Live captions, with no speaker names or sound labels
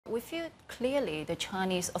we feel clearly the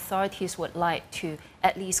Chinese authorities would like to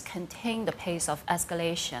at least contain the pace of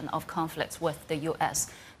escalation of conflicts with the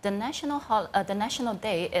U.S. The National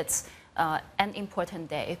Day, it's an important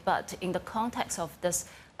day, but in the context of this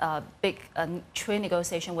big trade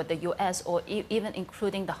negotiation with the U.S. or even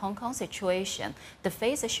including the Hong Kong situation, the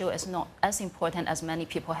phase issue is not as important as many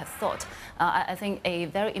people have thought. I think a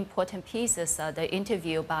very important piece is the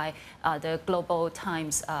interview by the Global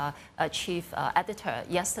Times chief editor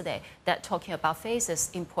yesterday that talking about phase is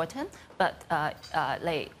important, but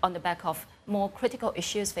like on the back of more critical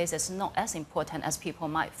issues, phase is not as important as people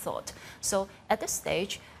might thought. So at this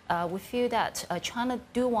stage, we feel that China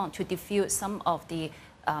do want to diffuse some of the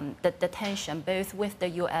tension, both with the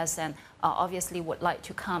U.S. and obviously would like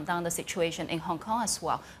to calm down the situation in Hong Kong as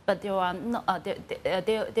well. But there are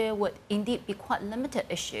there would indeed be quite limited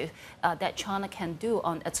issues that China can do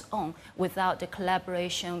on its own without the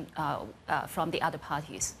collaboration from the other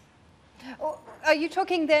parties. Are you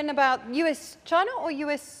talking then about U.S.-China or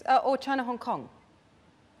or China-Hong Kong?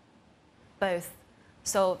 Both.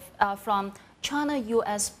 So from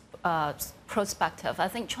China-U.S. perspective, I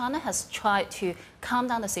think China has tried to calm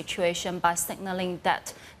down the situation by signaling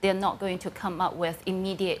that they're not going to come up with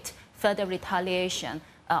immediate further retaliation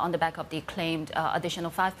on the back of the claimed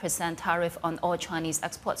additional 5% tariff on all Chinese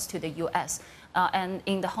exports to the U.S. And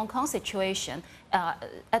in the Hong Kong situation,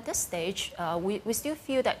 at this stage, we still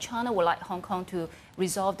feel that China would like Hong Kong to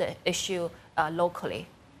resolve the issue locally.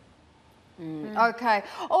 Okay,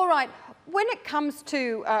 all right. When it comes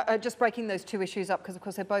to just breaking those two issues up, because of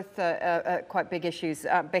course they're both quite big issues,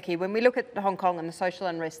 Becky, when we look at Hong Kong and the social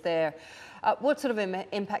unrest there, what sort of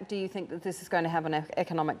impact do you think that this is going to have on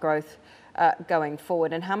economic growth going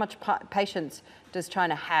forward, and how much patience does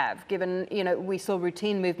China have, given, you know, we saw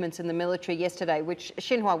routine movements in the military yesterday, which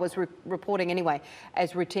Xinhua was reporting anyway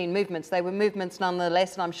as routine movements. They were movements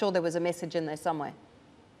nonetheless, and I'm sure there was a message in there somewhere.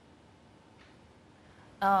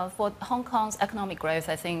 For Hong Kong's economic growth,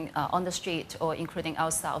 I think on the street or including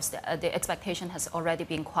ourselves, the expectation has already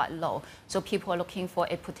been quite low. So people are looking for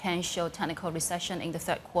a potential technical recession in the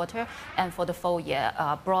third quarter, and for the full year,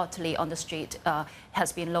 broadly on the street,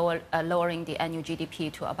 has been lowering the annual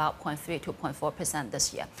GDP to about 0.3 to 0.4%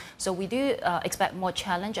 this year. So we do expect more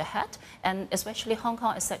challenge ahead, and especially Hong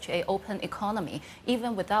Kong is such an open economy.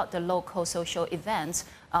 Even without the local social events,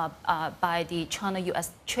 by the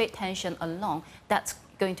China-U.S. trade tension alone, that's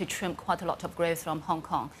going to trim quite a lot of growth from Hong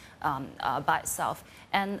Kong by itself.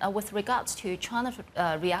 And with regards to China's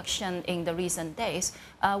reaction in the recent days,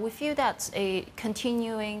 we feel that a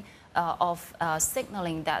continuing of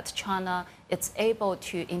signaling that China is able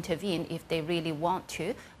to intervene if they really want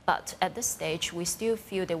to. But at this stage, we still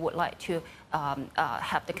feel they would like to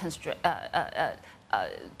have the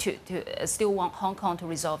still want Hong Kong to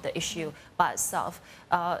resolve the issue by itself,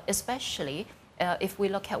 especially if we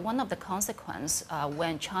look at one of the consequences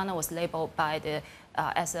when China was labeled by the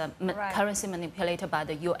as a currency manipulator by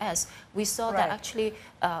the U.S., we saw that actually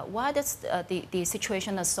why the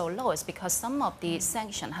situation is so low is because some of the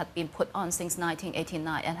sanctions had been put on since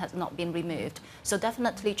 1989 and has not been removed. So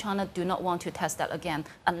definitely China do not want to test that again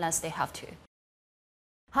unless they have to.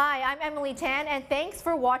 Hi, I'm Emily Tan, and thanks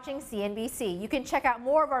for watching CNBC. You can check out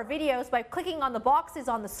more of our videos by clicking on the boxes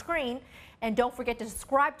on the screen, and don't forget to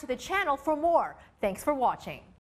subscribe to the channel for more. Thanks for watching.